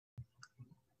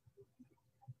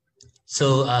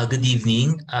Good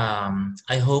evening.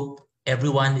 I hope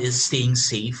everyone is staying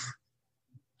safe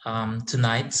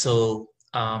tonight.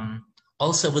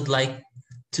 Also would like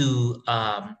to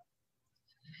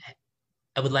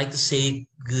say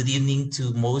good evening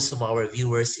to most of our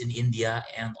viewers in India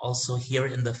and also here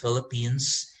in the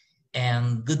Philippines.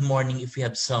 And good morning if we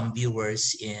have some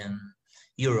viewers in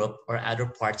Europe or other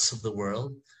parts of the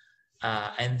world.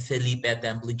 I'm Felipe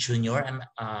Dembly Jr. I'm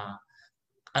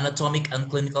anatomic and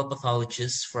clinical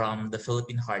pathologist from the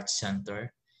Philippine Heart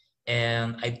Center.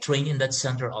 And I trained in that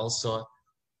center also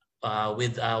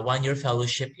with a one-year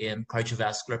fellowship in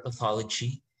cardiovascular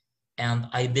pathology. And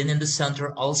I've been in the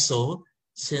center also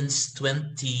since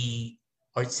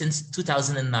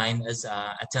 2009 as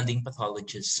an attending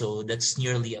pathologist. So that's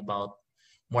nearly about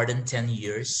more than 10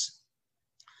 years.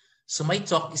 So my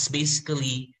talk is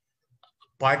basically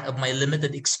part of my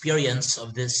limited experience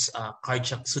of this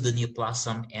cardiac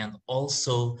pseudoneoplasm and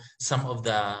also some of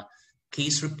the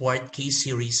case report, case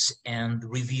series, and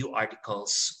review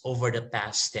articles over the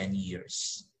past 10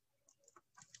 years.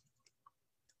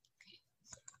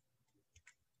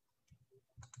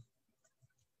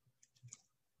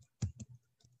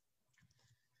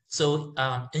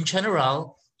 In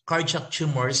general, cardiac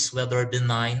tumors, whether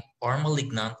benign or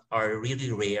malignant, are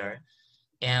really rare,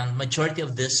 and majority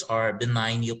of these are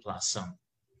benign neoplasm.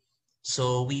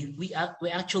 So we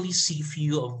actually see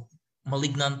few of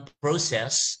malignant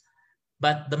process,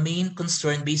 but the main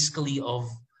concern basically of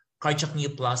cardiac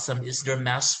neoplasm is their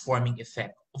mass forming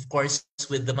effect. Of course,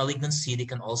 with the malignancy, they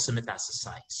can also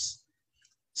metastasize.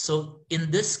 So in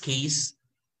this case,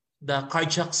 the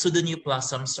cardiac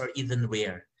pseudoneoplasms are even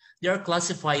rare. They are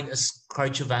classified as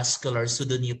cardiovascular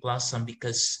pseudoneoplasm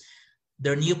because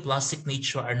their neoplastic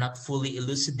nature are not fully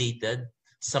elucidated.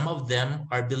 Some of them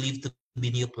are believed to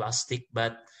be neoplastic,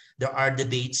 but there are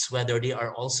debates whether they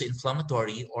are also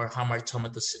inflammatory or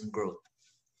hamartomatous in growth.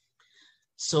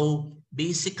 So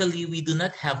basically, we do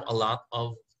not have a lot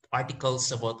of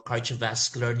articles about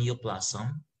cardiovascular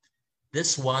neoplasm.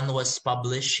 This one was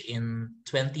published in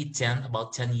 2010,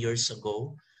 about 10 years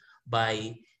ago,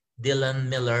 by Dylan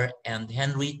Miller and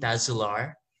Henry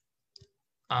Tazular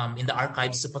in the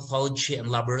Archives of Pathology and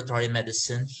Laboratory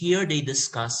Medicine. Here they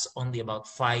discuss only about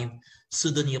 5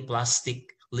 pseudoneoplastic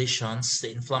lesions: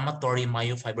 the inflammatory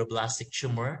myofibroblastic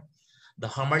tumor, the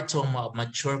hamartoma of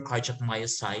mature cardiac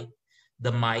myocyte,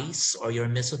 the MICE or your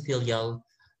mesothelial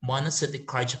monocytic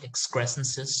cardiac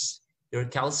excrescences, your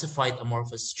calcified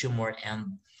amorphous tumor,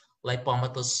 and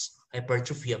lipomatous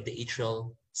hypertrophy of the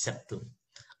atrial septum.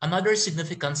 Another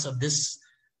significance of this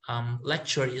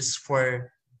lecture is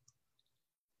for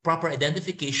proper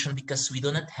identification, because we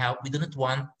do not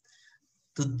want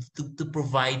to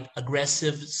provide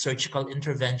aggressive surgical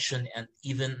intervention and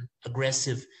even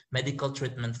aggressive medical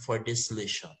treatment for these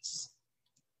lesions.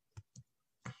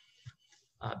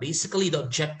 Basically, the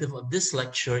objective of this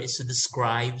lecture is to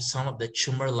describe some of the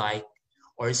tumor-like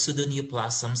or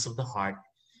pseudoneoplasms of the heart,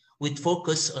 with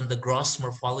focus on the gross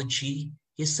morphology,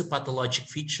 histopathologic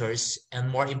features, and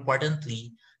more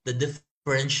importantly, the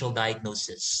differential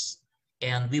diagnosis.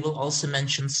 And we will also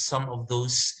mention some of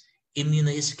those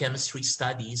immunohistochemistry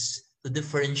studies to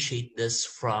differentiate this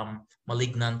from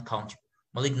malignant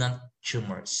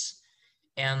tumors.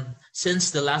 And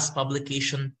since the last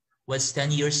publication was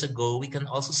 10 years ago, we can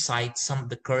also cite some of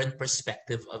the current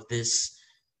perspective of this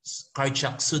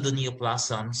cardiac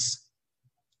pseudoneoplasms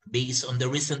based on the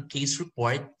recent case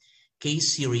report,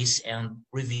 case series, and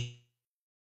review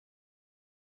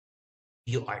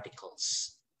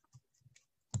articles.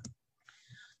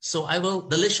 So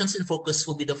the lesions in focus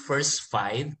will be the first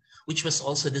 5, which was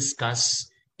also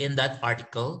discussed in that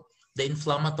article: the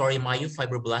inflammatory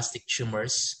myofibroblastic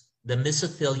tumors, the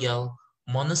mesothelial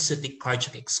monocytic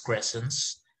cardiac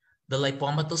excrescence, the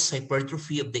lipomatous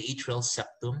hypertrophy of the atrial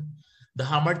septum, the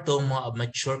hamartoma of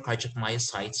mature cardiac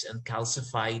myocytes, and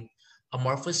calcified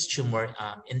amorphous tumor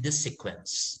in this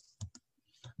sequence.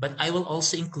 But I will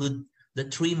also include the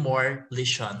 3 more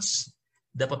lesions: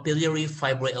 the papillary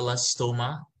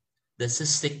fibroelastoma, the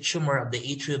cystic tumor of the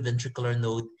atrioventricular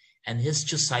node, and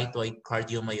histiocytoid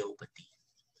cardiomyopathy.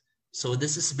 So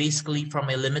this is basically from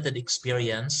my limited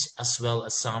experience as well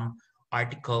as some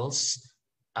articles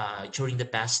during the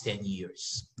past 10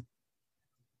 years.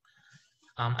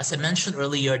 As I mentioned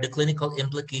earlier, the clinical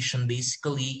implication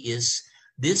basically is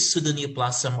this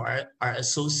pseudoneoplasm are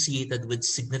associated with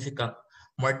significant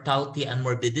mortality and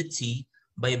morbidity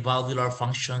by valvular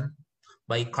function,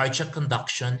 by cardiac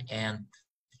conduction, and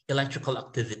electrical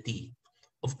activity.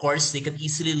 Of course, they can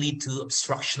easily lead to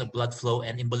obstruction of blood flow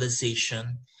and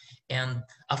embolization, And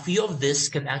a few of this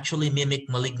can actually mimic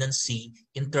malignancy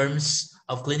in terms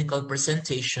of clinical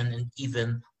presentation and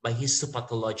even by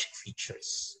histopathologic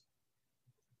features.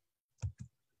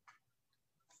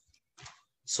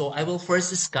 So I will first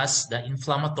discuss the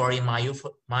inflammatory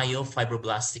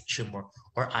myofibroblastic tumor,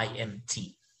 or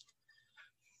IMT.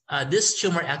 This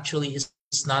tumor actually is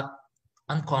not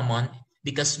uncommon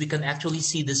because we can actually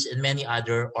see this in many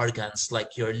other organs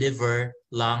like your liver,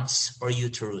 lungs, or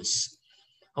uterus.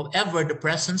 However, the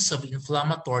presence of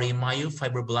inflammatory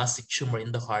myofibroblastic tumor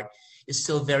in the heart is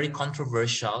still very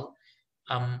controversial.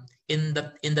 In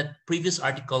the previous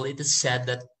article, it is said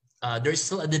that there's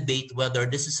still a debate whether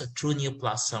this is a true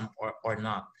neoplasm or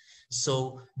not.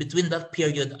 So between that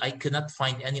period, I could not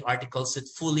find any articles that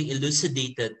fully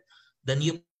elucidated the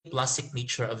neoplastic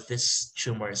nature of this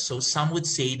tumor. So some would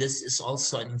say this is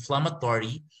also an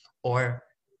inflammatory or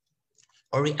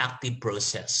reactive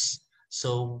process.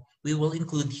 So we will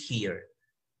include here.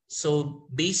 So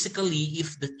basically,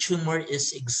 if the tumor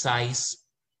is excised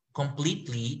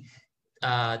completely,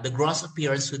 the gross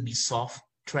appearance would be soft,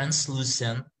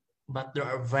 translucent, but there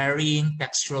are varying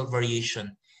textural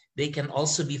variation. They can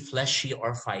also be fleshy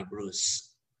or fibrous,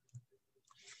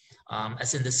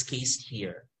 as in this case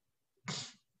here.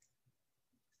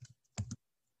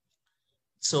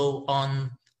 So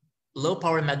on low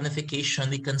power magnification,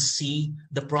 we can see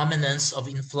the prominence of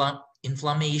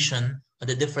inflammation on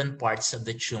the different parts of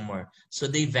the tumor. So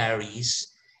they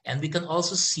varies. And we can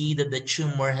also see that the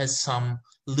tumor has some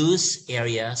loose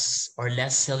areas or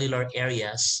less cellular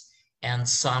areas and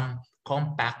some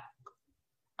compact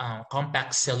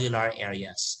cellular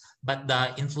areas. But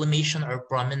the inflammation are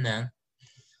prominent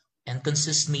and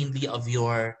consist mainly of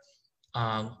your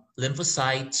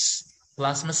lymphocytes,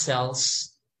 plasma cells,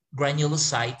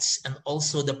 granulocytes, and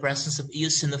also the presence of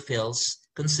eosinophils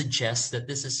can suggest that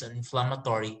this is an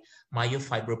inflammatory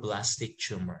myofibroblastic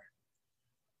tumor.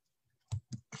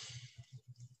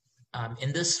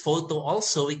 In this photo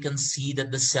also, we can see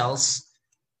that the cells,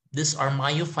 these are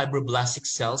myofibroblastic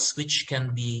cells, which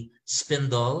can be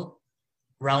spindle,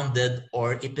 rounded,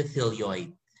 or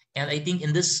epithelioid. And I think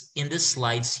in this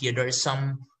slides here, there is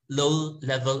some low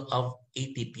level of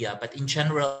atypia, but in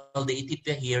general, the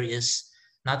atypia here is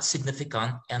not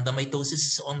significant, and the mitosis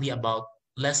is only about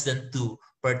less than 2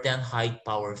 per 10 high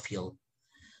power field.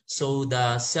 So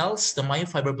the cells, the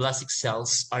myofibroblastic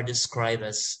cells, are described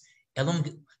as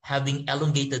having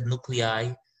elongated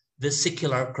nuclei,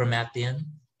 vesicular chromatin,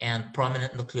 and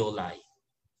prominent nucleoli.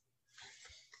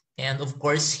 And of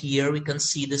course, here we can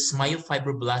see this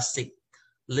myofibroblastic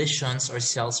lesions or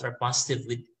cells are positive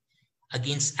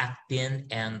against actin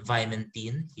and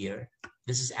vimentin here.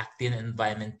 This is actin and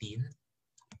vimentin.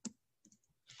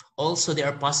 Also, they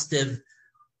are positive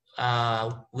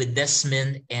with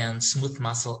desmin and smooth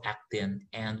muscle actin.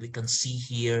 And we can see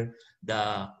here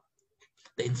the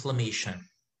inflammation.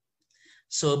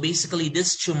 So basically,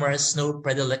 this tumor has no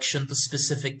predilection to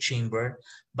specific chamber,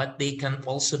 but they can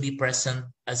also be present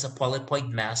as a polypoid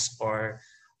mass or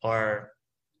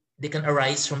they can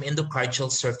arise from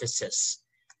endocardial surfaces.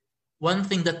 One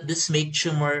thing that this makes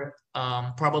tumor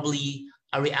probably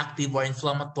a reactive or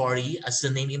inflammatory, as the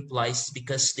name implies,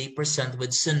 because they present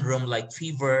with syndrome like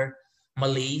fever,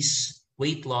 malaise,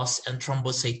 weight loss, and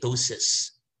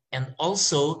thrombocytosis. And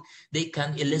also, they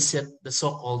can elicit the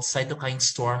so-called cytokine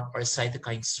storm or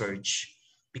cytokine surge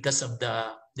because of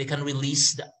they can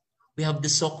release we have the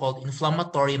so-called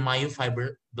inflammatory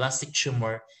myofibroblastic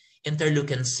tumor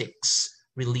interleukin-6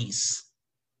 release.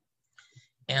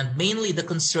 And mainly the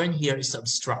concern here is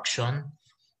obstruction,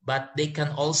 but they can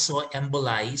also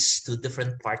embolize to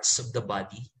different parts of the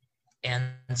body.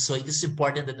 And so it is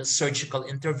important that a surgical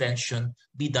intervention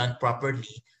be done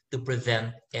properly to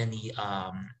prevent any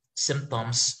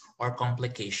symptoms or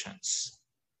complications.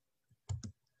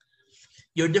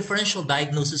 Your differential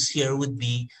diagnosis here would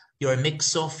be your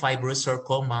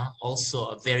myxofibrosarcoma, also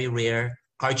a very rare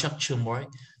cardiac tumor,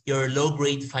 your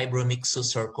low-grade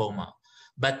fibromyxosarcoma.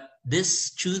 But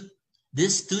these two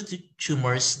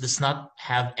tumors does not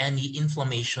have any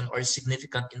inflammation or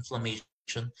significant inflammation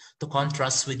to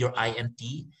contrast with your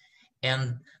IMT.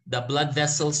 And the blood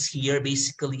vessels here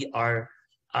basically are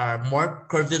more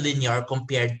curvilinear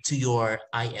compared to your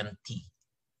IMT.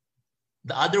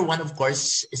 The other one, of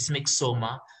course, is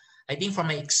myxoma. I think from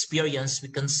my experience, we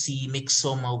can see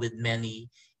myxoma with many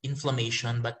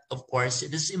inflammation, but of course,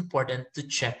 it is important to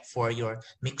check for your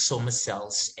myxoma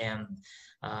cells and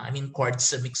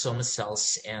cords of myxoma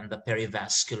cells and the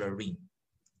perivascular ring.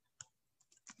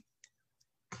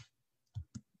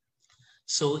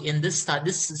 So in this study,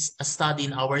 this is a study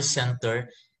in our center.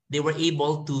 they were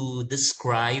able to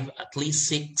describe at least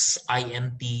 6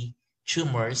 IMT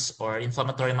tumors or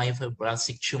inflammatory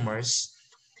myofibrotic tumors.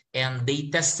 And they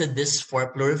tested this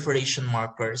for proliferation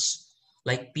markers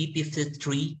like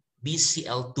P53,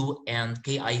 BCL2, and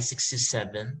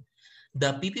Ki67.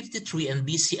 The P53 and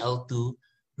BCL2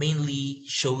 mainly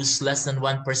shows less than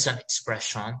 1%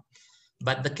 expression,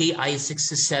 but the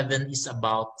Ki67 is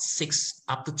about 6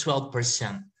 up to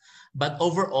 12%. But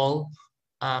overall,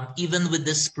 even with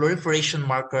this proliferation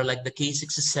marker like the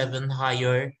Ki67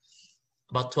 higher,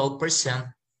 about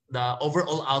 12%, the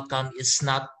overall outcome is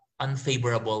not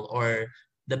unfavorable, or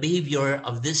the behavior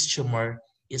of this tumor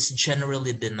is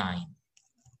generally benign.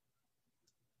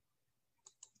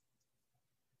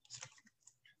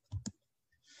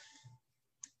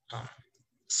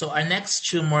 So our next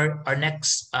tumor, our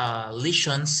next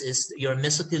lesions is your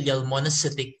mesothelial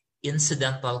monocytic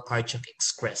incidental cardiac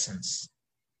excrescence.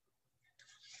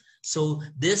 So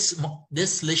this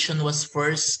lesion was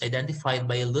first identified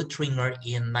by Luttringer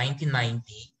in 1990,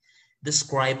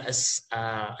 described as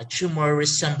a tumor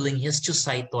resembling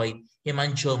histiocytoid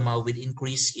hemangioma with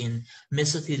increase in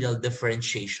mesothelial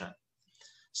differentiation.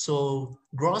 So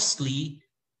grossly,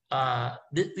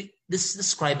 this is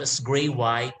described as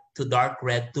gray-white to dark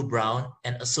red to brown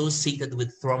and associated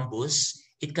with thrombus.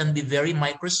 It can be very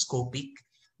microscopic,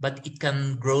 but it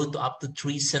can grow to up to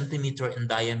 3 centimeters in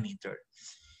diameter.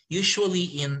 Usually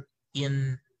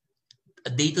in a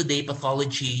day-to-day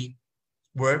pathology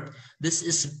work, this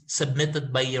is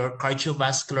submitted by your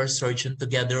cardiovascular surgeon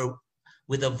together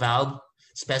with a valve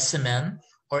specimen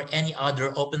or any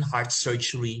other open heart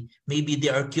surgery. Maybe they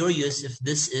are curious if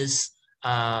this is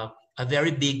a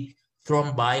very big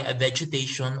thrombi, a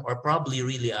vegetation, or probably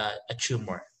really a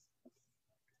tumor.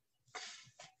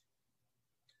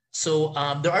 So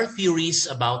there are theories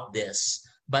about this,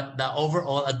 but the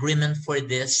overall agreement for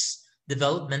this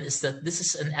development is that this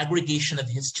is an aggregation of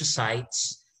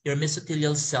histiocytes, your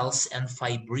mesothelial cells, and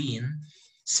fibrin,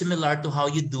 similar to how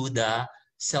you do the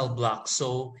cell block.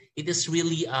 So it is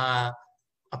really a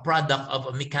product of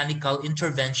a mechanical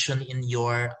intervention in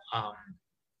your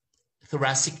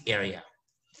thoracic area.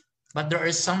 But there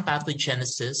are some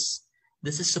pathogenesis.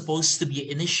 This is supposed to be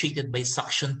initiated by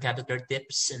suction catheter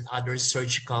tips and other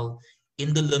surgical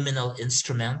endoluminal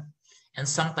instrument, and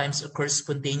sometimes occurs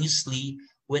spontaneously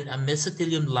when a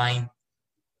mesothelium-lined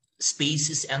space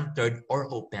is entered or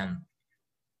opened.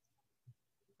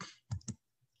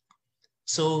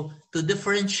 So to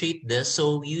differentiate this,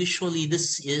 so usually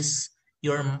this is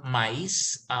your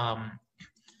mice.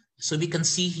 So we can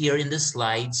see here in the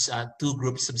slides 2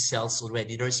 groups of cells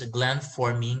already. There's a gland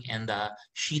forming and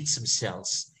sheets of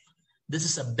cells. This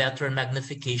is a better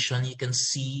magnification. You can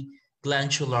see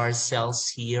glandular cells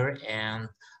here and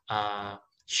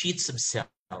sheets of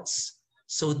cells.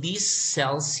 So these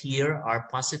cells here are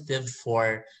positive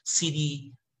for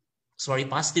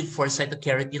positive for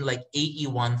cytokeratin like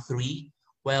AE13,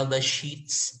 while the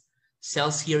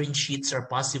cells here in sheets are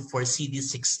positive for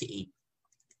CD68.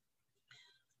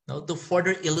 Now, to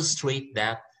further illustrate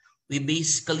that, we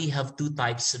basically have 2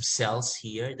 types of cells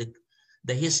here.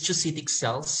 The histiocytic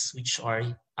cells, which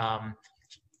are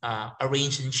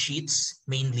arranged in sheets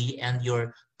mainly, and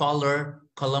your taller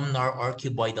columnar or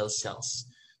cuboidal cells.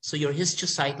 So your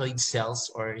histiocytoid cells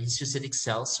or histiocytic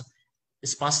cells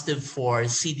is positive for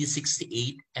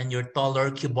CD68, and your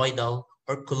taller cuboidal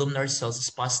or columnar cells is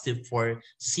positive for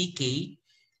CK,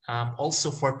 also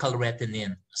for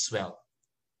calretinin as well.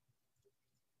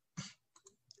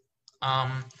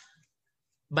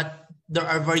 But there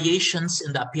are variations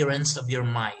in the appearance of your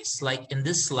mice. Like in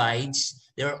these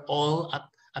slides, they're all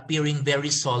appearing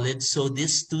very solid. So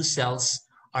these 2 cells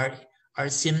are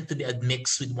seem to be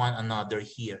admixed with one another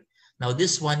here. Now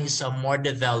this one is a more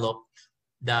developed.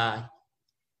 The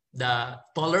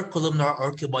taller columnar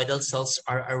or cuboidal cells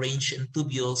are arranged in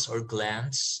tubules or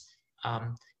glands,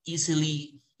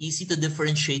 easy to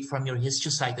differentiate from your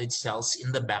histiocytoid cells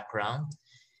in the background.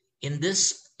 In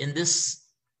this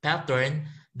pattern,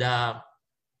 the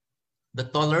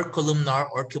taller columnar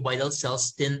or cuboidal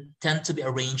cells tend to be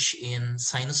arranged in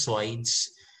sinusoids.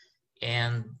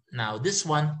 And now this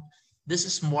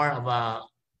is more of a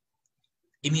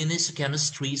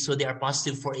immunohistochemistry, so they are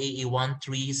positive for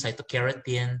AA13,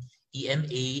 cytokeratin,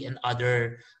 EMA, and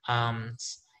other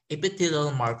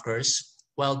epithelial markers,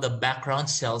 while the background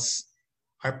cells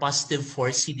are positive for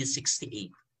CD68.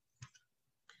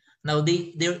 Now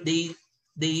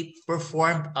they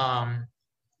performed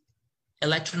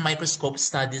electron microscope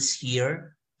studies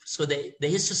here. So the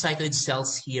histiocytoid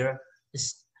cells here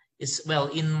is well,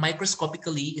 in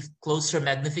microscopically, if closer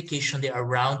magnification, they are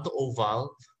round to oval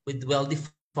with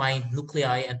well-defined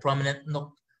nuclei and prominent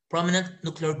prominent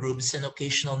nuclear groups and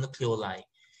occasional nucleoli.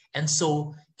 And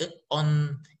so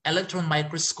on electron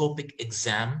microscopic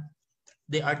exam,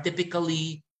 they are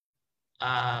typically,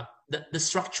 the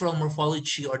structural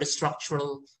morphology or the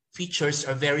structural features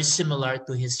are very similar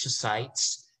to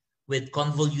histiocytes, with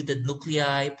convoluted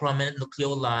nuclei, prominent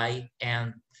nucleoli,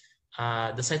 and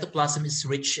the cytoplasm is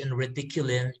rich in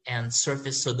reticulin and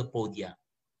surface pseudopodia.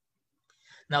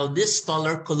 Now, these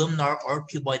taller columnar or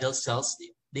cuboidal cells,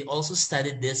 they also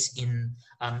studied this in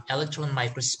electron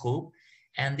microscope,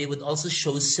 and they would also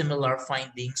show similar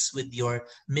findings with your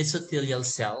mesothelial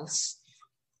cells,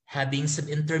 having some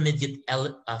intermediate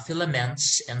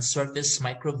filaments and surface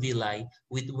microvilli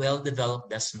with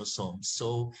well-developed desmosomes.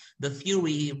 So the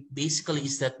theory basically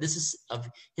is that this is of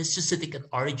histiocytic in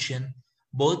origin,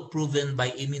 both proven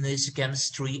by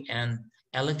immunohistochemistry and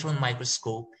electron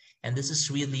microscope, and this is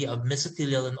really of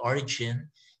mesothelial in origin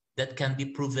that can be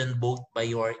proven both by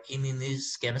your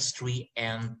immunohistochemistry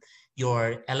and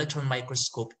your electron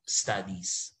microscope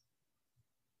studies.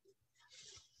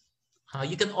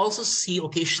 You can also see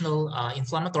occasional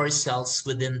inflammatory cells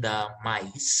within the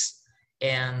mice.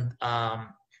 And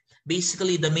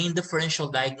basically, the main differential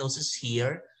diagnosis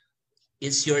here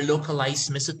is your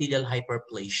localized mesothelial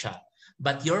hyperplasia.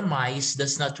 But your mice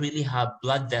does not really have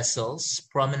blood vessels,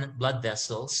 prominent blood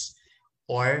vessels,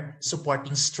 or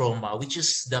supporting stroma, which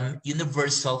is the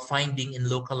universal finding in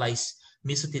localized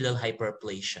mesothelial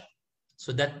hyperplasia.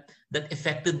 So that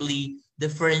effectively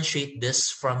differentiate this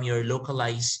from your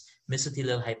localized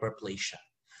mesothelial hyperplasia.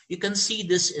 You can see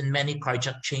this in many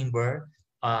cardiac chamber,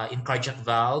 in cardiac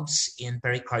valves, in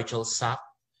pericardial sac,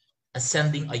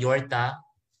 ascending aorta,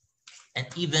 and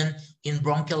even in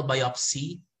bronchial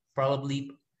biopsy, probably,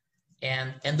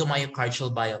 and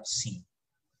endomyocardial biopsy.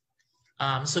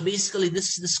 So basically, this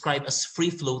is described as free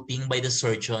floating by the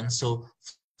surgeon. So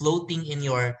floating in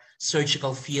your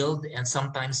surgical field, and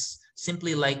sometimes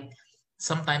simply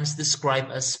sometimes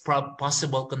described as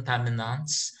possible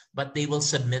contaminants, but they will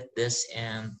submit this,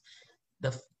 and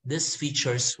these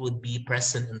features would be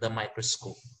present in the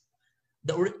microscope.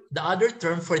 The other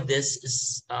term for this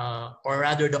is, or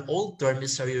rather the old term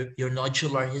is your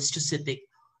nodular histiocytic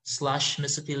 /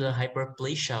 mesothelial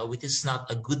hyperplasia, which is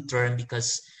not a good term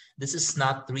because this is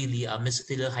not really a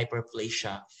mesothelial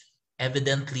hyperplasia,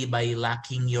 evidently by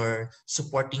lacking your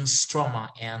supporting stroma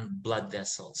and blood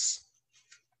vessels.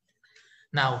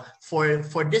 Now,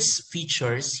 for these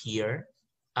features here,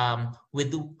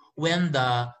 when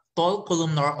the tall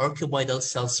columnar or cuboidal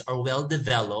cells are well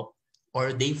developed,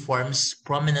 or they form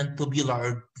prominent tubular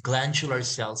or glandular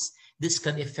cells, this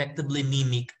can effectively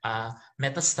mimic a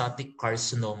metastatic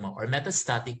carcinoma or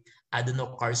metastatic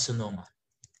adenocarcinoma.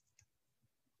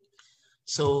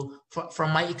 So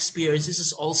from my experience, this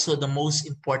is also the most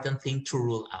important thing to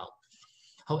rule out.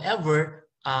 However,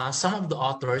 some of the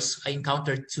authors, I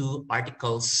encountered 2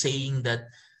 articles saying that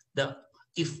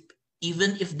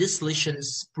even if this lesion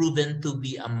is proven to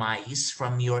be a mice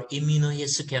from your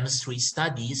immunohistochemistry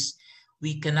studies,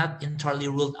 we cannot entirely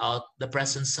rule out the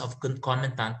presence of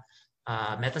concomitant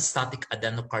metastatic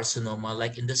adenocarcinoma,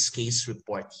 like in this case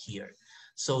report here.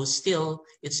 So still,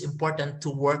 it's important to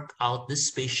work out this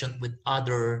patient with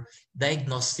other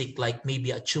diagnostic, like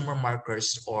maybe a tumor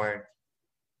markers or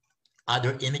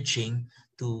other imaging,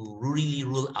 to really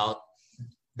rule out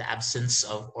the absence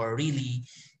of, or really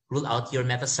rule out your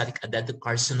metastatic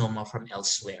adenocarcinoma from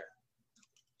elsewhere.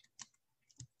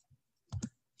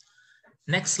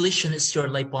 Next lesion is your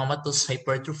lipomatous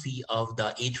hypertrophy of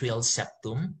the atrial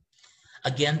septum.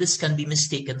 Again, this can be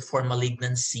mistaken for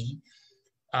malignancy,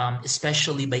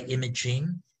 especially by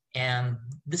imaging. And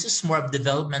this is more of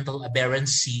developmental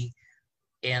aberrancy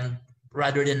and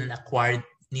rather than an acquired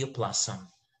neoplasm.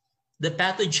 The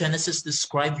pathogenesis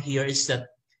described here is that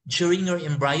during your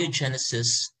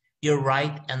embryogenesis, your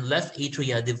right and left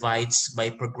atria divides by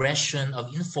progression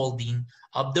of infolding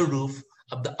of the roof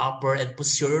of the upper and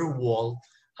posterior wall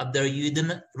of the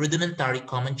rudimentary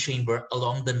common chamber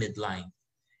along the midline.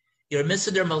 Your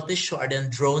mesodermal tissue are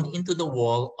then drawn into the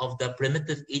wall of the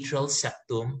primitive atrial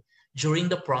septum during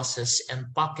the process,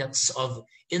 and pockets of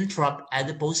intraop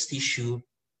adipose tissue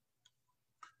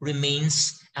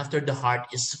remains after the heart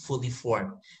is fully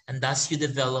formed, and thus you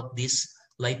develop this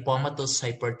lipomatous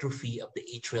hypertrophy of the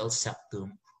atrial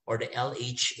septum, or the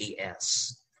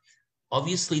LHAS.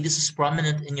 Obviously, this is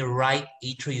prominent in your right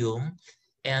atrium,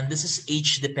 and this is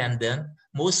age-dependent,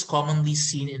 most commonly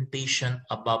seen in patients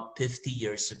above 50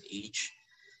 years of age.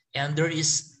 And there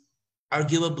is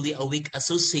arguably a weak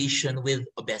association with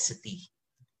obesity.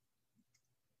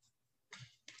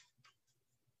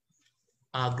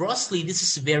 Grossly, this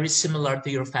is very similar to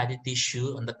your fatty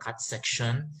tissue on the cut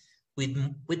section,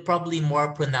 with probably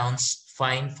more pronounced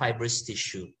fine fibrous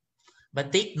tissue.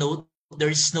 But take note, there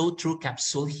is no true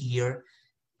capsule here,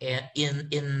 and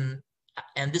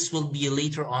this will be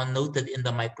later on noted in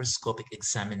the microscopic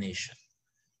examination.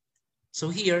 So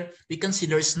here we can see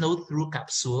there's no true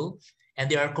capsule, and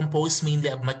they are composed mainly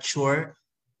of mature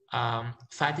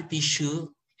fatty tissue,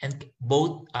 and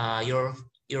both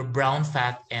your brown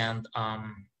fat and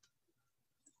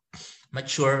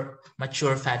mature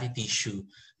fatty tissue.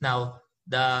 Now,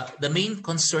 the main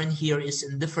concern here is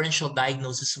in differential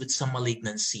diagnosis with some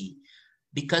malignancy.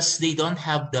 Because they don't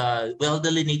have the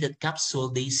well-delineated capsule,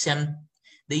 they seem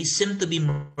to be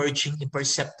merging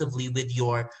imperceptibly with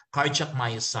your cardiac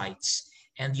myocytes.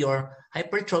 And your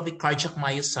hypertrophic cardiac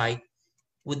myocyte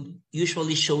would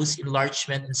usually shows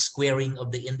enlargement and squaring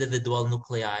of the individual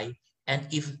nuclei. And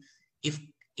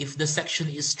if the section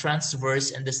is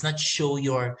transverse and does not show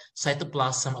your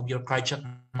cytoplasm of your cardiac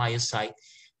myocyte,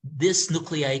 this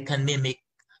nuclei can mimic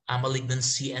a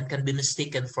malignancy and can be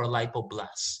mistaken for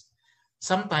lipoblast.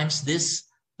 Sometimes this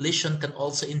lesion can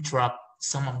also interrupt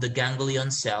some of the ganglion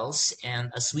cells,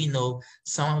 and as we know,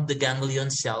 some of the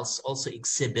ganglion cells also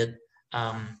exhibit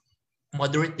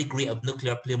moderate degree of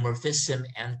nuclear pleomorphism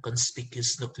and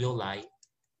conspicuous nucleoli,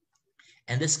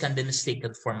 and this can be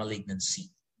mistaken for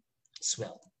malignancy as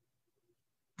well.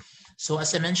 So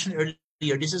as I mentioned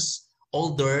earlier, this is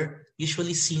older,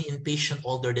 usually seen in patients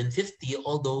older than 50,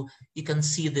 although you can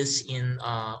see this in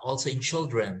also in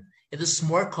children. It is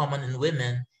more common in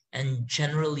women and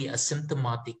generally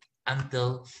asymptomatic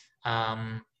until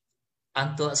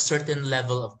a certain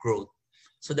level of growth.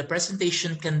 So the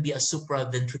presentation can be a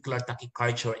supraventricular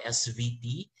tachycardia or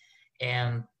SVT,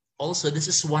 and also this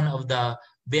is one of the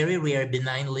very rare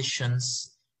benign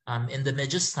lesions in the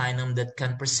mediastinum that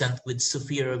can present with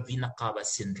severe vena cava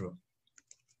syndrome.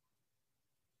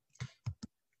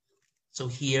 So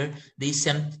here they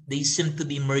seem to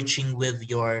be merging with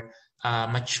your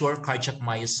mature cardiac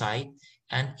myocyte,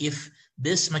 and if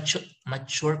this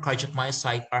mature cardiac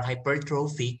myocyte are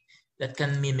hypertrophic, that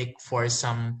can mimic for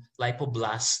some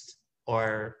lipoblasts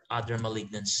or other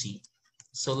malignancy.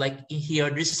 So like in here,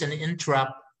 this is an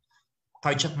intract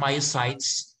cardiac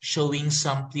myocytes showing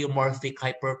some pleomorphic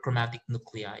hyperchromatic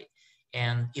nuclei,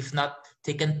 and if not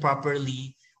taken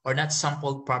properly or not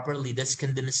sampled properly, this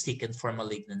can be mistaken for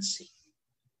malignancy.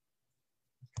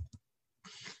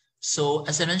 So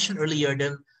as I mentioned earlier,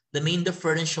 the main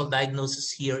differential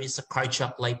diagnosis here is a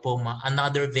cardiac lipoma,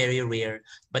 another very rare,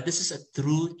 but this is a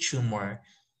true tumor.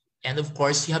 And of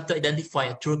course, you have to identify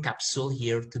a true capsule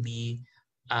here to be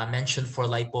mentioned for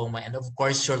lipoma. And of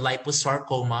course, your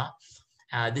liposarcoma,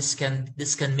 this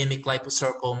can mimic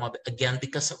liposarcoma, again,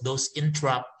 because of those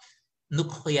intract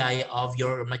nuclei of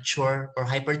your mature or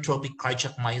hypertrophic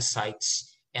cardiac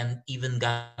myocytes and even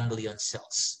ganglion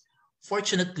cells.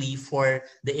 Fortunately for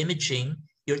the imaging,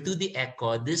 your 2D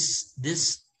echo, this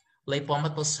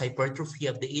lipomatous hypertrophy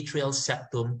of the atrial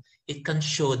septum, it can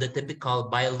show the typical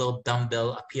bilobe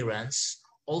dumbbell appearance.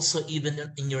 Also,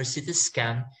 even in your CT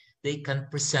scan, they can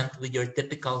present with your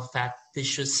typical fat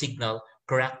tissue signal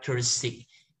characteristic.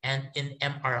 And in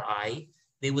MRI,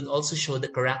 they would also show the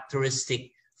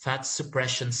characteristic fat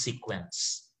suppression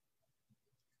sequence.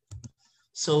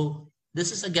 So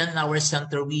this is again in our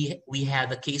center, we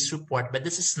had a case report, but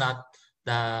this is not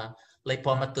the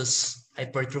lipomatous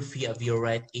hypertrophy of your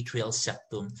right atrial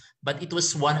septum, but it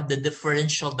was one of the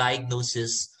differential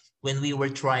diagnoses when we were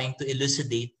trying to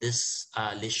elucidate this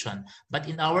lesion. But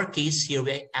in our case here,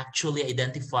 we actually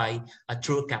identify a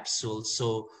true capsule,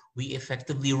 so we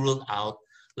effectively rule out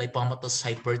lipomatous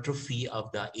hypertrophy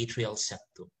of the atrial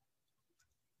septum.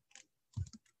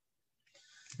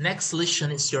 Next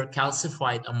lesion is your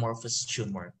calcified amorphous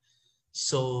tumor.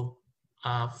 So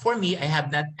for me, I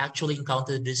have not actually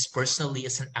encountered this personally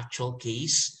as an actual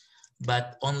case,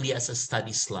 but only as a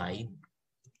study slide.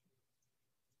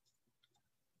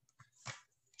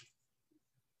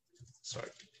 Sorry.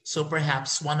 So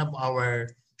perhaps one of our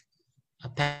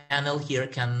panel here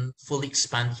can fully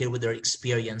expand here with their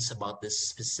experience about this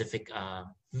specific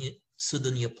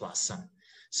pseudoneoplasm.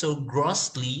 So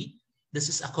grossly, this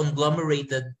is a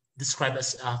conglomerated, described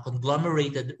as a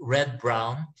conglomerated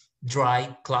red-brown,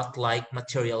 dry, clot-like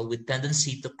material with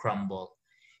tendency to crumble.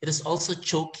 It is also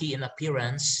chalky in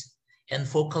appearance, and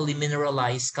focally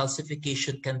mineralized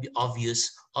calcification can be obvious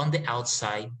on the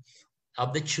outside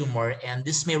of the tumor, and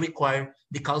this may require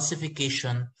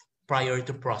decalcification prior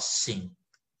to processing.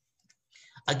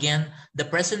 Again, the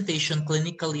presentation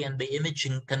clinically and the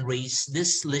imaging can raise,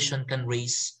 this lesion can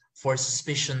raise for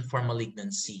suspicion for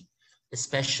malignancy,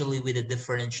 especially with a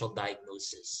differential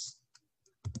diagnosis.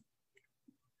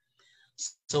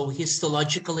 So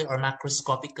histologically or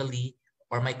macroscopically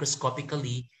or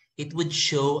microscopically, it would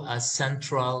show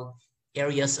central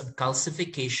areas of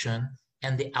calcification,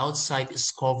 and the outside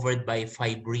is covered by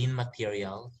fibrine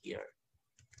material here.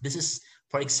 This is,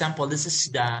 for example, this is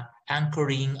the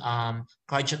anchoring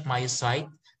cardiac myocyte.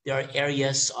 There are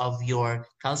areas of your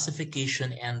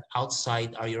calcification, and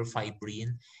outside are your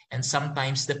fibrine. And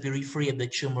sometimes the periphery of the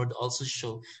tumor would also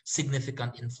show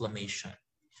significant inflammation.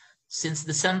 Since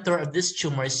the center of this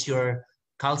tumor is your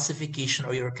calcification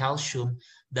or your calcium,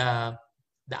 the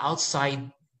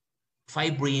outside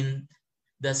fibrine,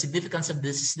 the significance of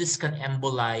this can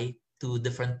emboli to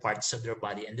different parts of your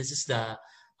body. And this is the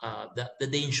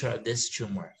danger of this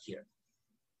tumor here.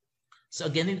 So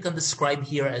again, you can describe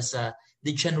here as a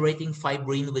degenerating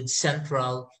fibrine with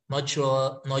central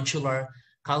nodular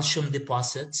calcium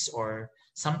deposits, or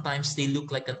sometimes they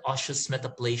look like an osseous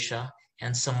metaplasia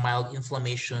and some mild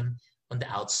inflammation on the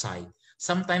outside.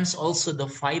 Sometimes also the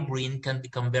fibrine can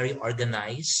become very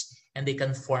organized, and they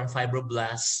can form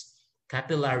fibroblasts,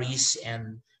 capillaries,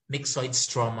 and myxoid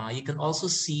stroma. You can also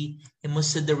see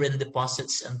hemosiderin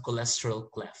deposits and cholesterol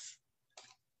cleft.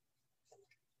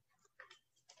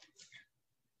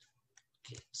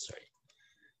 Okay, sorry.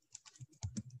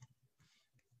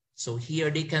 So here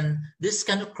this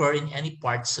can occur in any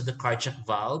parts of the cardiac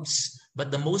valves, but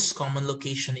the most common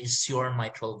location is your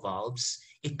mitral valves.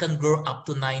 It can grow up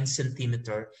to 9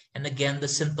 centimeters. And again, the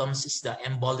symptoms is the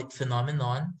embolic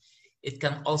phenomenon. It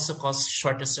can also cause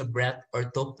shortness of breath or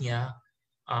topnia.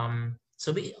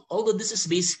 Although this is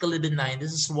basically benign,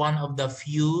 this is one of the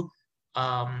few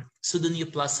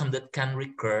pseudoneoplasm that can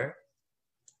recur.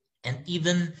 And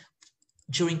even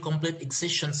during complete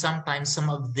excision, sometimes some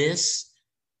of this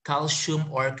calcium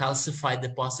or calcified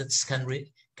deposits can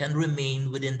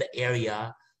remain within the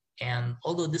area. And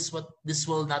although this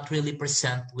will not really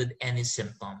present with any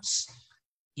symptoms,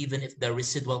 even if the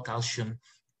residual calcium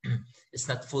is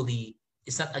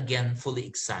not again fully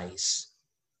excised.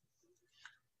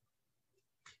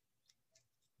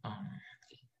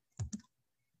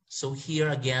 So here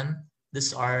again,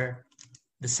 these are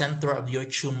the center of your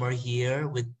tumor here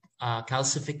with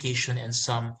calcification and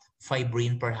some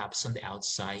fibrine perhaps on the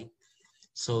outside.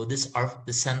 So these are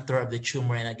the center of the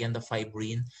tumor, and again the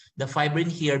fibrine. The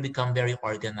fibrine here become very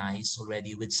organized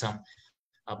already with some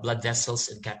blood vessels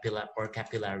and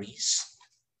capillaries.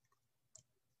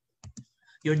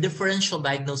 Your differential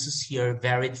diagnosis here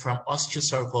varied from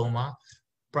osteosarcoma,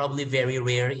 probably very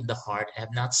rare in the heart. I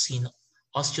have not seen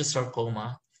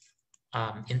osteosarcoma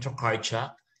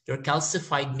intracardiac. Your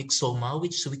calcified myxoma,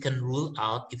 which we can rule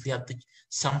out if we have to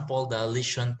sample the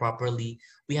lesion properly.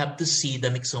 We have to see the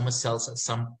myxoma cells in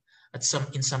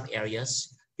some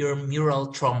areas. Your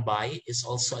mural thrombi is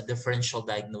also a differential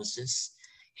diagnosis,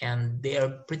 and they are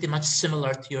pretty much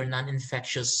similar to your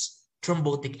non-infectious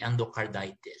thrombotic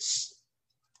endocarditis.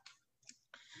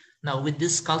 Now, with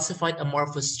this calcified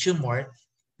amorphous tumor,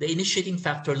 the initiating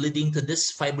factor leading to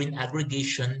this fibrine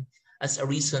aggregation as a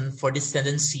reason for this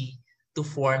tendency to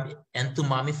form and to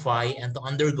mummify and to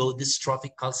undergo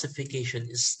dystrophic calcification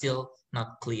is still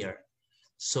not clear.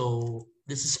 So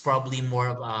this is probably more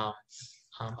of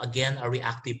again, a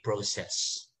reactive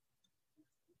process.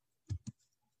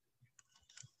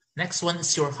 Next one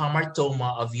is your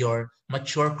hamartoma of your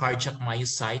mature cardiac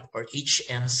myocyte, or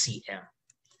HMCM.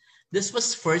 This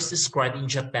was first described in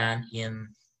Japan in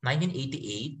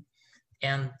 1988.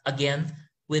 And again,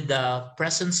 with the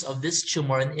presence of this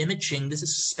tumor in imaging, this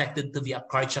is suspected to be a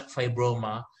cardiac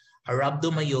fibroma, a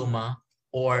rhabdomyoma,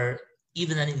 or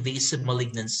even an invasive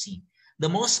malignancy. The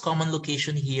most common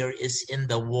location here is in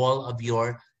the wall of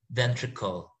your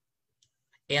ventricle.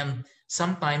 And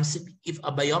sometimes if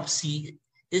a biopsy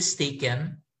is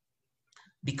taken,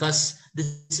 because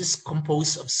this is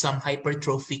composed of some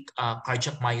hypertrophic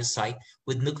cardiac myocyte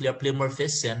with nuclear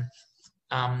polymorphism,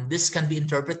 this can be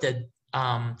interpreted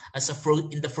as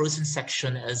in the frozen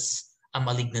section as a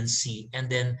malignancy. And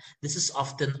then this is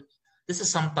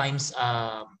sometimes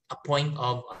a point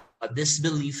of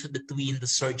disbelief between the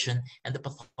surgeon and the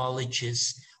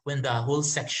pathologist when the whole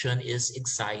section is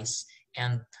excised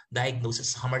and diagnosed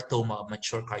as hamartoma of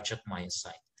mature cardiac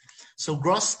myocyte. So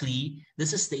grossly,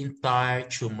 this is the entire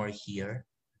tumor here.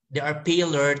 They are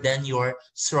paler than your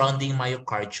surrounding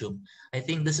myocardium. I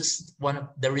think this is one of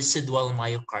the residual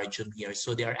myocardium here.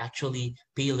 So they are actually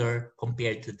paler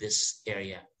compared to this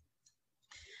area.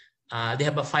 They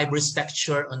have a fibrous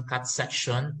texture on cut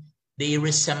section. They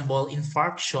resemble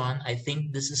infarction. I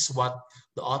think this is what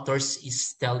the authors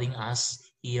is telling us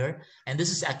here. And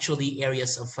this is actually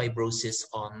areas of fibrosis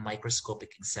on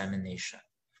microscopic examination.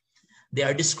 They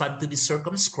are described to be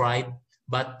circumscribed,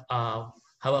 but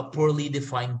have a poorly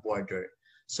defined border.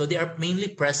 So they are mainly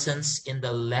present in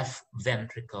the left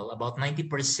ventricle. About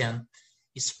 90%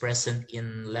 is present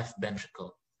in left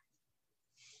ventricle.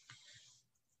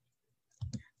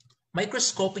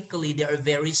 Microscopically, they are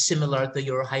very similar to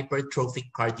your hypertrophic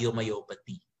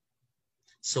cardiomyopathy.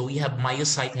 So we have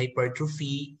myocyte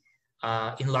hypertrophy,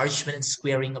 enlargement and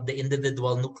squaring of the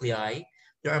individual nuclei.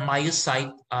 There are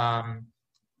myocyte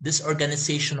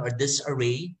disorganization or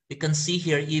disarray. We can see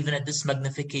here, even at this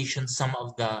magnification, some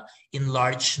of the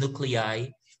enlarged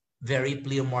nuclei, very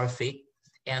pleomorphic,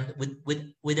 and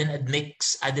with an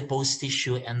admixed adipose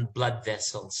tissue and blood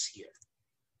vessels here.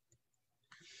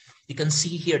 You can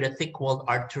see here the thick-walled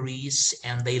arteries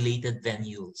and dilated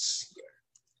venules here.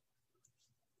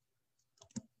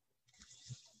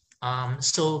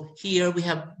 So here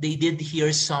they did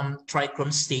here some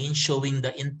trichrome stain showing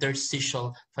the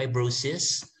interstitial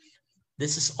fibrosis.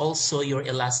 This is also your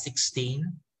elastic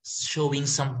stain showing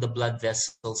some of the blood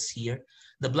vessels here.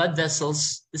 The blood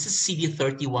vessels, this is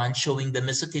CD31 showing the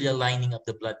mesothelial lining of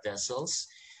the blood vessels.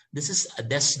 This is a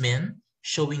desmin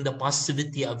showing the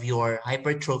positivity of your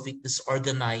hypertrophic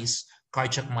disorganized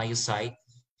cardiac myocyte.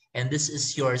 And this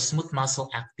is your smooth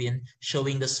muscle actin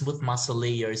showing the smooth muscle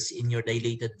layers in your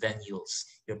dilated venules,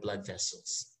 your blood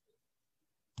vessels.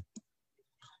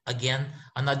 Again,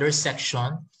 another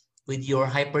section with your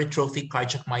hypertrophic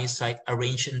cardiac myocyte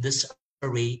arranged in this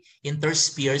array,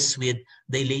 interspersed with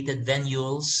dilated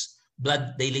venules,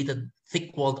 blood dilated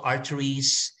thick-walled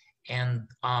arteries, and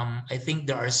I think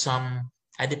there are some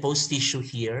adipose tissue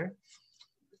here.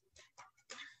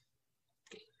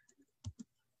 Okay.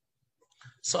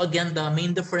 So again, the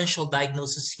main differential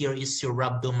diagnosis here is your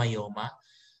rhabdomyoma.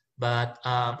 But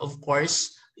of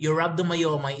course, your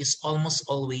rhabdomyoma is almost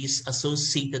always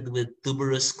associated with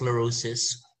tuberous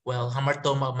sclerosis, while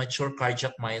hamartoma of mature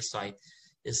cardiac myocyte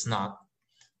is not.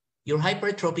 Your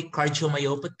hypertrophic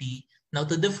cardiomyopathy, now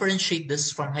to differentiate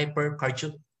this from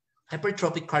hypertrophic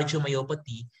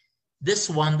cardiomyopathy, this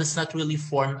one does not really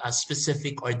form a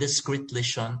specific or discrete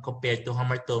lesion compared to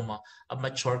hamartoma of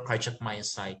mature cardiac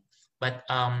myocyte. But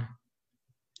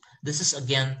this is,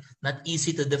 again, not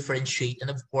easy to differentiate. And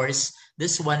of course,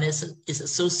 this one is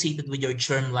associated with your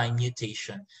germline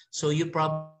mutation. So you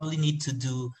probably need to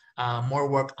do more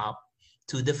workup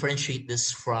to differentiate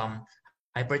this from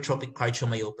hypertrophic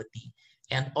cardiomyopathy.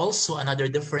 And also another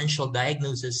differential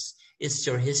diagnosis is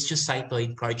your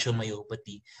histiocytoid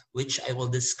cardiomyopathy, which I will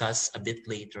discuss a bit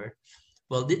later.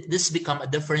 Well, this become a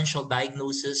differential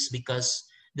diagnosis because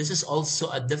this is also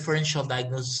a differential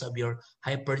diagnosis of your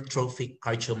hypertrophic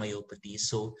cardiomyopathy.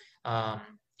 So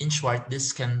in short,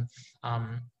 this can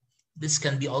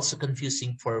be also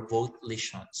confusing for both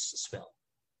lesions as well.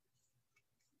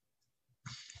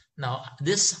 Now,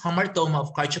 this hamartoma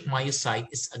of cardiac myocyte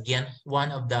is again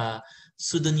one of the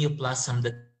pseudoneoplasm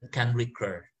that can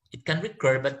recur. It can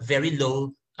recur, but very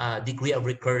low degree of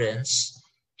recurrence.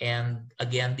 And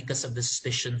again, because of the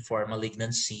suspicion for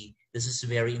malignancy, this is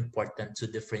very important to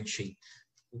differentiate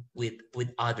with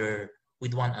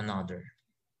one another.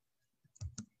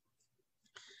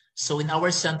 So in our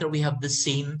center, we have the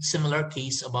similar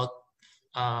case about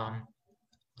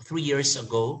 3 years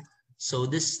ago. So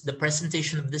the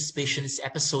presentation of this patient is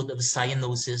episode of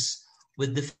cyanosis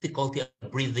with difficulty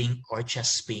of breathing or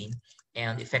chest pain.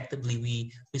 And effectively,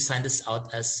 we signed this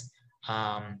out as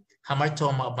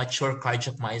hamartoma of mature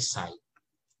cardiac myocyte.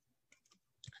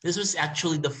 This was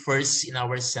actually the first in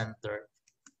our center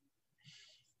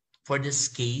for this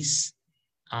case,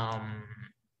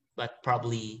 but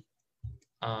probably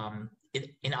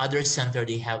in other center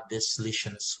they have this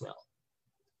lesion as well.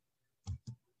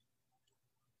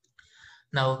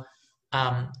 Now,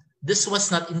 this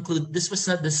was not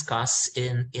discussed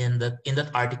in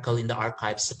that article in the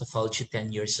archives of pathology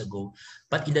 10 years ago,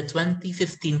 but in the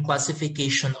 2015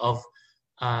 classification of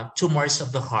tumors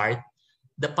of the heart,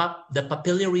 the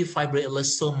papillary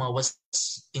fibroelastoma was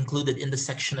included in the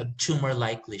section of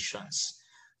tumor-like lesions.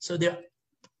 So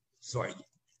sorry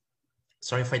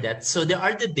for that. So there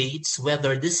are debates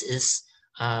whether this is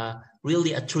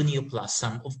really a true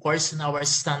neoplasm. Of course, in our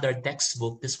standard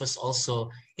textbook, this was also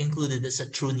included as a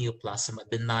true neoplasm, a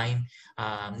benign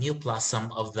neoplasm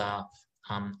of the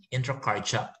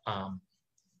intracardiac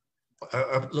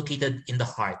or located in the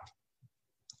heart.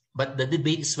 But the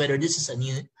debate is whether this is a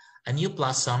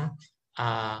neoplasm,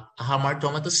 a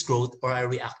hamartomatous growth, or a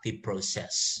reactive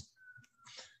process.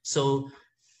 So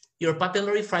your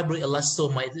papillary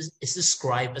fibroelastoma is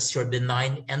described as your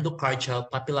benign endocardial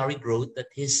papillary growth that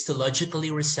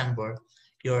histologically resemble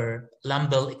your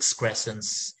lumbal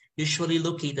excrescence, usually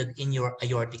located in your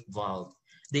aortic valve.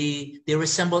 They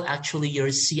resemble actually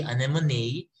your sea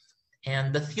anemone,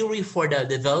 And the theory for the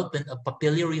development of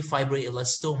papillary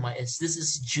fibroelastoma is this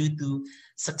is due to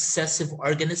successive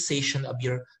organization of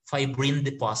your fibrin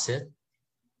deposit.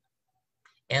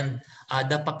 And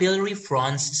the papillary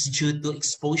fronds is due to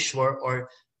exposure or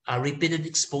repeated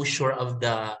exposure of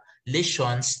the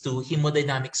lesions to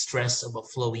hemodynamic stress of a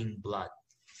flowing blood.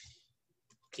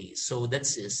 Okay, so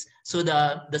that's this. So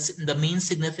the main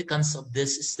significance of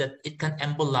this is that it can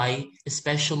emboli,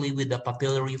 especially with the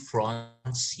papillary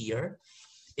fronds here.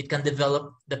 It can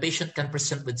develop, the patient can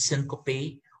present with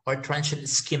syncope or transient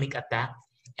ischemic attack.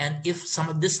 And if some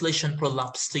of this lesion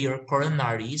prolapse to your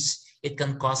coronaries, it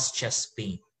can cause chest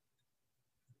pain.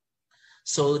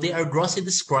 So they are grossly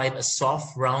described as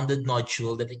soft, rounded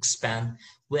nodule that expand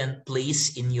when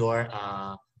placed in your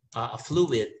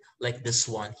fluid, like this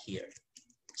one here.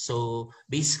 So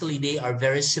basically, they are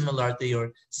very similar to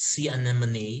your sea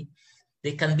anemone.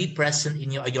 They can be present in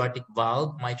your aortic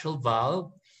valve, mitral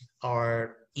valve,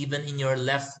 or even in your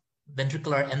left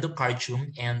ventricular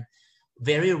endocardium, and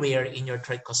very rare in your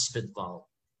tricuspid valve.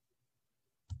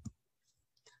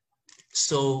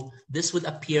 So this would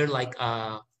appear like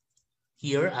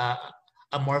here,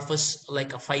 amorphous,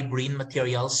 like a fibrin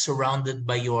material surrounded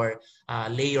by your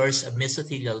layers of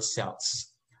mesothelial cells.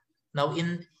 Now,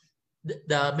 in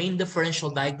the main differential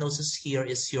diagnosis here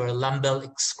is your lumbal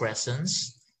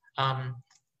excrescence.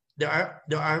 There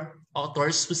are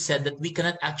authors who said that we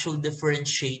cannot actually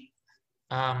differentiate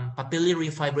papillary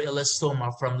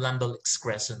fibroelastoma from lumbal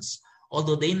excrescence,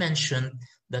 although they mentioned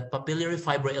that papillary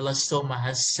fibroelastoma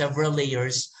has several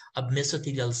layers of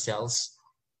mesothelial cells,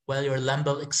 while your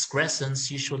lumbal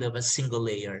excrescence usually have a single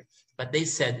layer. But they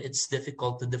said it's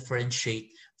difficult to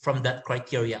differentiate from that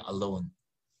criteria alone.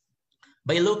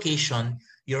 By location,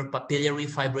 your papillary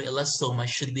fibroelastoma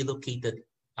should be located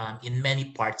in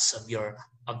many parts of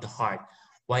the heart,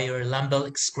 while your lumbal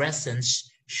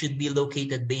excrescence should be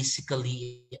located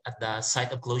basically at the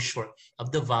site of closure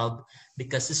of the valve,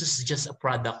 because this is just a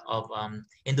product of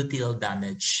endothelial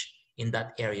damage in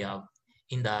that area,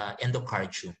 in the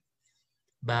endocardium.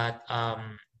 But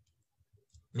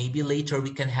maybe later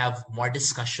we can have more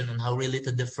discussion on how really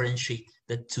to differentiate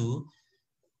the two,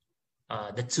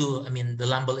 I mean, the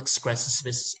lumbal excrescence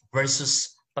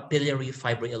versus papillary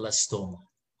fibroelastoma.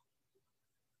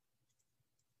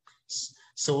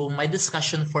 So my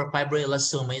discussion for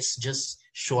fibroelastoma is just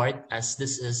short, as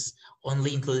this is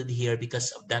only included here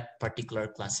because of that particular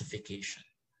classification.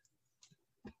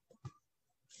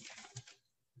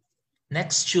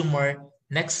 Next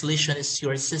lesion is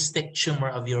your cystic tumor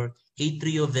of your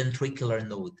atrioventricular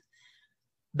node.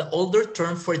 The older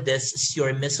term for this is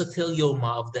your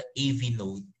mesothelioma of the AV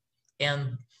node.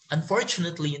 And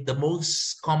unfortunately, the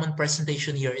most common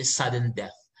presentation here is sudden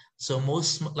death. So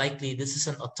most likely, this is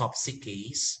an autopsy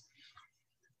case.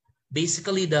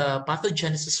 Basically, the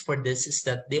pathogenesis for this is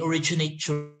that they originate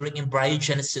during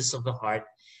embryogenesis of the heart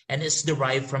and is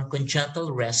derived from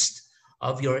congenital rest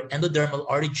of your endodermal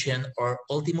origin or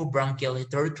ultimobranchial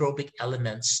heterotropic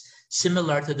elements,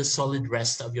 similar to the solid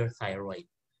rest of your thyroid.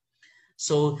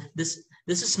 So this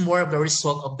is more of a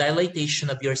result of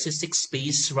dilatation of your cystic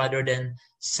space rather than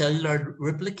cellular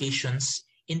replications,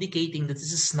 indicating that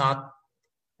this is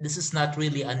not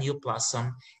really a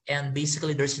neoplasm, and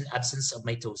basically there's an absence of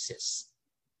mitosis.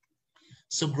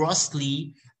 So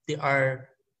grossly, they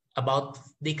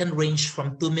can range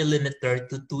from 2 millimeter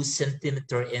to 2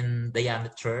 centimeter in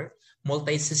diameter,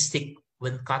 multicystic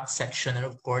when cut section, and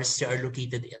of course they are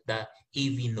located at the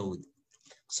AV node.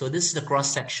 So this is the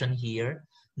cross section here.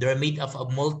 They're made up of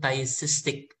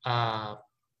multicystic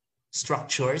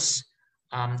structures.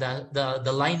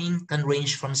 The lining can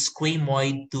range from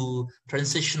squamoid to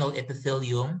transitional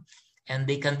epithelium, and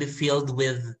they can be filled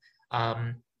with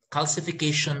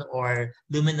calcification or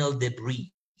luminal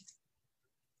debris.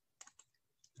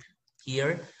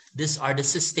 Here, these are the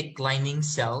cystic lining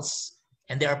cells,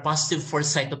 and they are positive for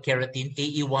cytokeratin,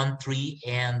 AE13,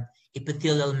 and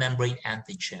epithelial membrane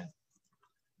antigen.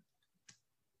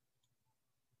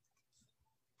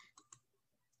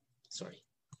 Sorry.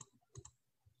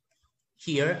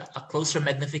 Here, a closer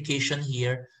magnification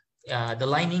here. The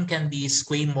lining can be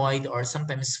squamoid or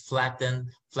sometimes flat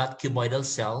cuboidal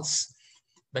cells,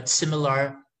 but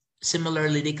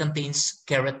similarly, they contain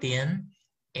keratin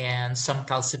and some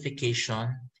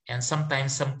calcification, and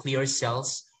sometimes some clear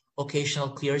cells, occasional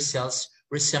clear cells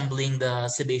resembling the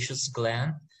sebaceous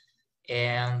gland.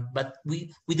 But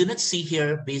we do not see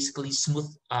here basically smooth,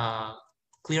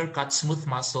 clear-cut smooth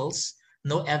muscles,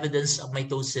 no evidence of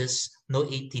mitosis, no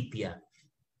atypia.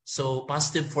 So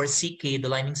positive for CK, the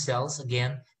lining cells,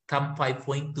 again,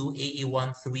 CAM5.2,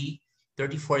 AE13,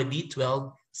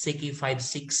 34B12,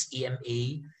 CK56,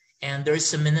 EMA, and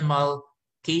there's a minimal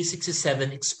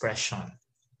K67 expression.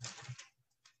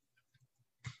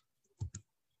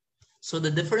 So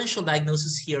the differential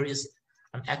diagnosis here is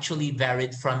actually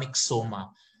varied from myxoma.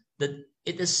 The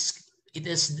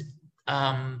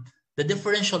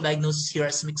differential diagnosis here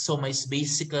as myxoma is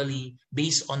basically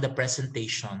based on the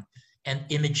presentation and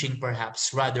imaging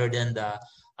perhaps rather than the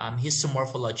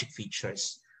histomorphologic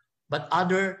features. But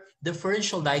other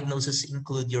differential diagnoses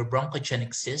include your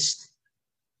bronchogenic cyst,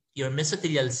 your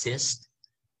mesothelial cyst,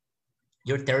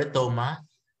 your teratoma,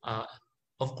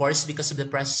 of course, because of the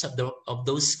presence of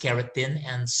those keratin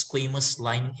and squamous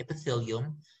lining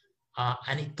epithelium,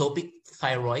 an ectopic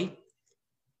thyroid,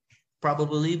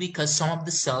 probably because some of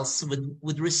the cells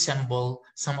would resemble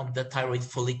some of the thyroid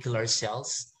follicular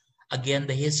cells. Again,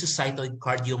 the histiocytoid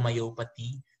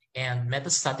cardiomyopathy and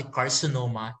metastatic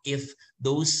carcinoma, if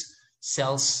those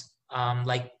cells,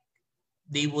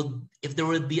 if there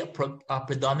would be a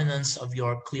predominance of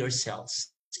your clear cells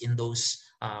in those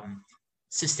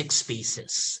cystic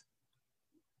spaces.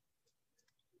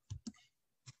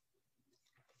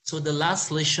 So the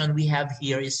last lesion we have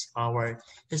here is our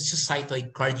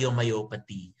histiocytoid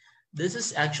cardiomyopathy. This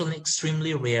is actually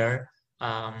extremely rare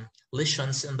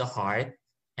lesions in the heart.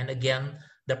 And again,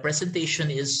 the presentation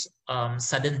is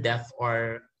sudden death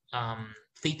or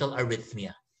fatal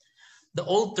arrhythmia. The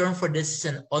old term for this is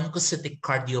an oncocytic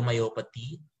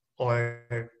cardiomyopathy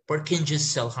or Purkinje's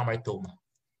cell hamartoma.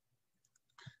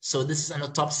 So this is an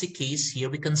autopsy case. Here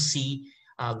we can see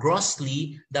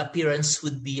grossly the appearance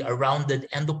would be a rounded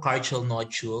endocardial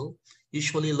nodule,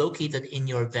 usually located in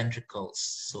your ventricles.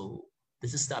 So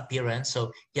this is the appearance.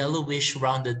 So yellowish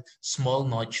rounded small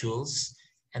nodules,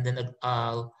 and then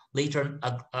later,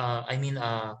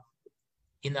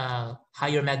 in a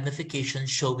higher magnification,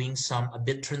 showing some a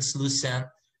bit translucent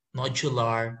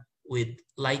nodular with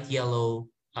light yellow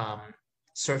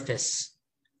surface.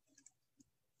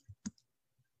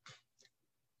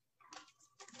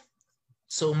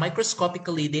 So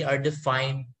microscopically, they are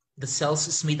defined. The cells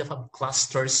is made up of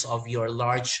clusters of your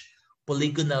large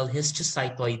polygonal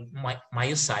histiocytoid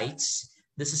myocytes.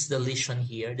 This is the lesion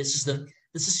here. This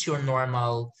is your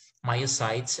normal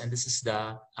myocytes, and this is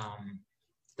the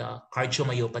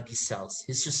cardiomyopathy cells,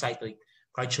 histiocytoid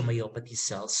cardiomyopathy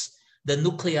cells. The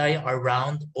nuclei are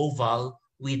round, oval,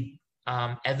 with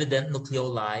evident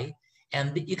nucleoli,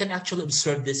 and you can actually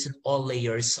observe this in all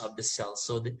layers of the cell.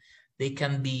 So they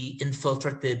can be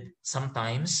infiltrated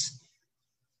sometimes.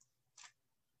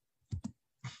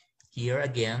 Here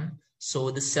again, so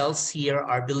the cells here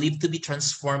are believed to be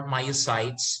transformed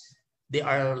myocytes. They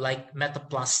are like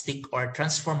metaplastic or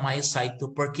transformed myocyte to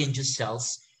Purkinje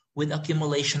cells with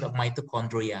accumulation of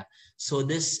mitochondria. So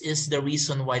this is the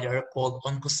reason why they are called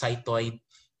oncocytoid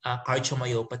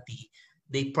cardiomyopathy.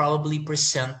 They probably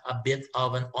present a bit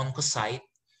of an oncocyte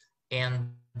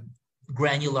and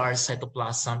granular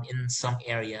cytoplasm in some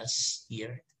areas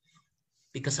here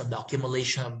because of the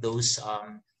accumulation of those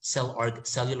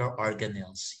cellular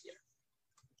organelles here.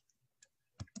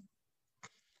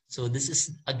 So this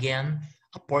is, again,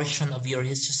 a portion of your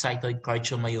histiocytoid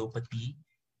cardiomyopathy.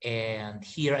 And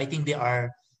here, I think there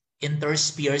are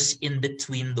interspears in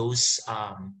between those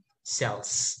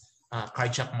cells,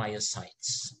 cardiac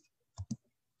myocytes.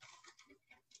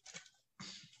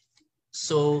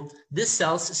 So this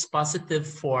cells is positive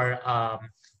for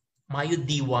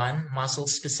MyoD1,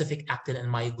 muscle-specific actin and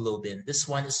myoglobin. This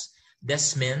one is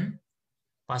desmin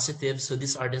positive. So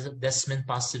these are the desmin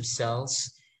positive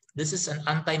cells. This is an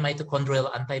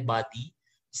anti-mitochondrial antibody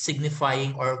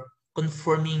signifying or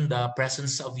confirming the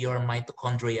presence of your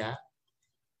mitochondria.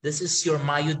 This is your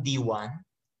MyoD1.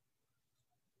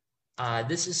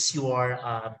 This is your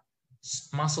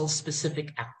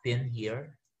muscle-specific actin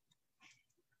here.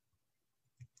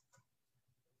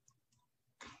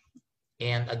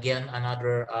 And again,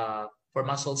 another for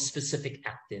muscle-specific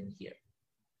actin here.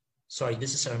 Sorry,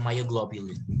 this is our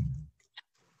myoglobulin.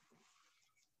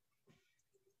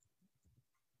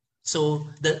 So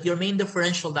your main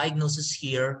differential diagnosis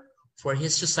here for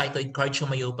histiocytoid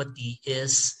cardiomyopathy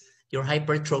is your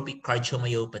hypertrophic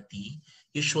cardiomyopathy,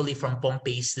 usually from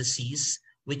Pompei's disease,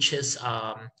 which is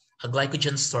a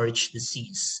glycogen storage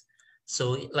disease.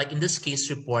 So like in this case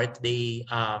report, they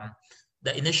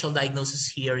the initial diagnosis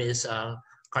here is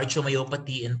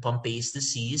cardiomyopathy in Pompei's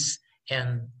disease,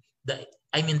 and the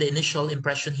initial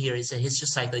impression here is a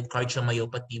histiocytoid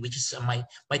cardiomyopathy, which is a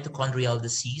mitochondrial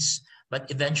disease. But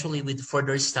eventually, with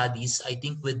further studies, I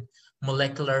think with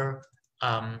molecular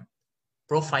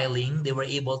profiling, they were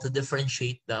able to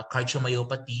differentiate the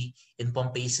cardiomyopathy in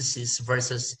Pompei's disease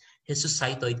versus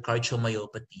histiocytoid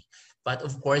cardiomyopathy. But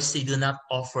of course, they do not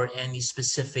offer any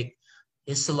specific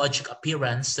histologic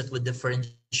appearance that would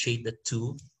differentiate the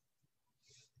two.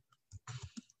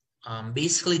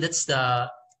 Basically, that's the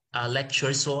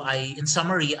lecture. So in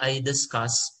summary, I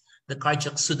discuss the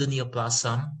cardiac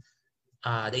pseudoneoplasm,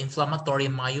 the inflammatory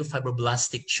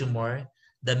myofibroblastic tumor,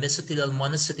 the mesothelial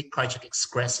monocytic cardiac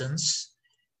excrescence.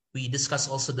 We discuss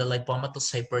also the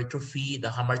lipomatous hypertrophy, the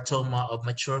hamartoma of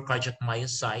mature cardiac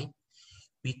myocyte,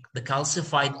 the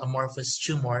calcified amorphous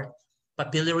tumor,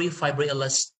 papillary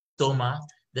fibroelastoma,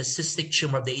 the cystic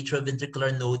tumor of the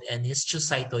atrioventricular node, and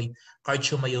histiocytoid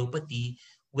cardiomyopathy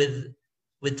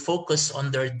with focus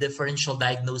on their differential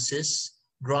diagnosis,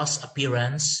 gross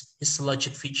appearance,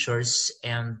 histologic features,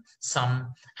 and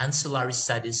some ancillary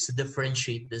studies to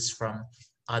differentiate this from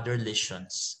other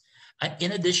lesions.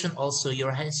 In addition, also,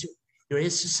 your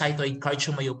histiocytoid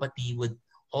cardiomyopathy would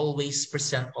always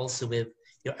present also with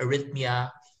your arrhythmia,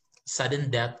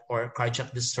 sudden death, or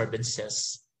cardiac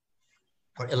disturbances,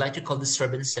 or electrical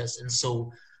disturbances. And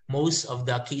so most of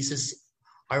the cases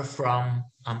are from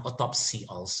autopsy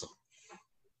also.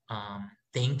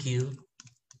 Thank you.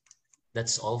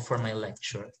 That's all for my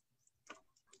lecture.